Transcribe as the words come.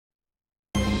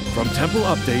From Temple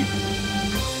Update,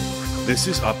 this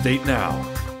is Update Now.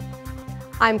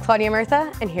 I'm Claudia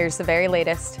Murtha, and here's the very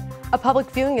latest. A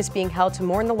public viewing is being held to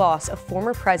mourn the loss of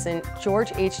former President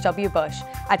George H.W. Bush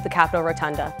at the Capitol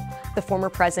Rotunda. The former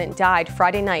president died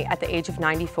Friday night at the age of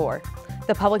 94.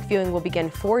 The public viewing will begin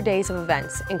 4 days of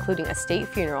events, including a state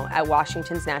funeral at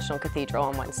Washington's National Cathedral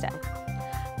on Wednesday.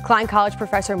 Klein College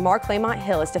professor Marc Lamont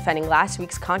Hill is defending last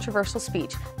week's controversial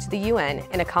speech to the UN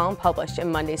in a column published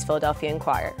in Monday's Philadelphia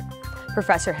Inquirer.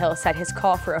 Professor Hill said his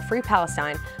call for a free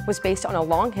Palestine was based on a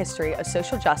long history of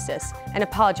social justice and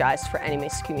apologized for any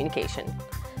miscommunication.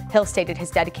 Hill stated his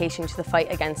dedication to the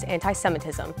fight against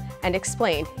anti-Semitism and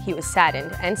explained he was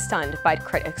saddened and stunned by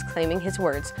critics claiming his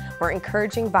words were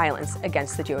encouraging violence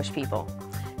against the Jewish people.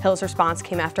 Hill's response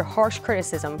came after harsh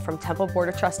criticism from Temple Board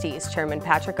of Trustees Chairman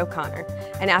Patrick O'Connor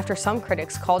and after some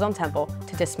critics called on Temple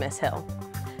to dismiss Hill.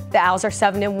 The Owls are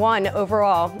 7-1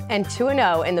 overall and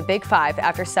 2-0 in the Big Five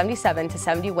after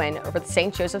 77-70 win over the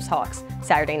St. Joseph's Hawks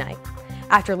Saturday night.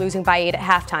 After losing by 8 at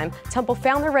halftime, Temple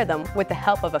found their rhythm with the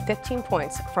help of 15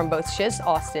 points from both Shiz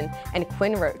Austin and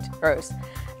Quinn Rose.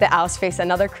 The Owls face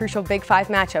another crucial Big Five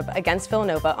matchup against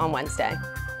Villanova on Wednesday.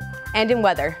 And in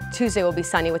weather, Tuesday will be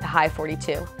sunny with a high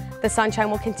 42. The sunshine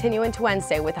will continue into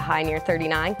Wednesday with a high near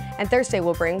 39, and Thursday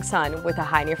will bring sun with a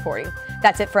high near 40.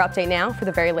 That's it for Update Now. For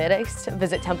the very latest,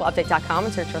 visit TempleUpdate.com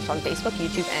and search for us on Facebook,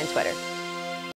 YouTube, and Twitter.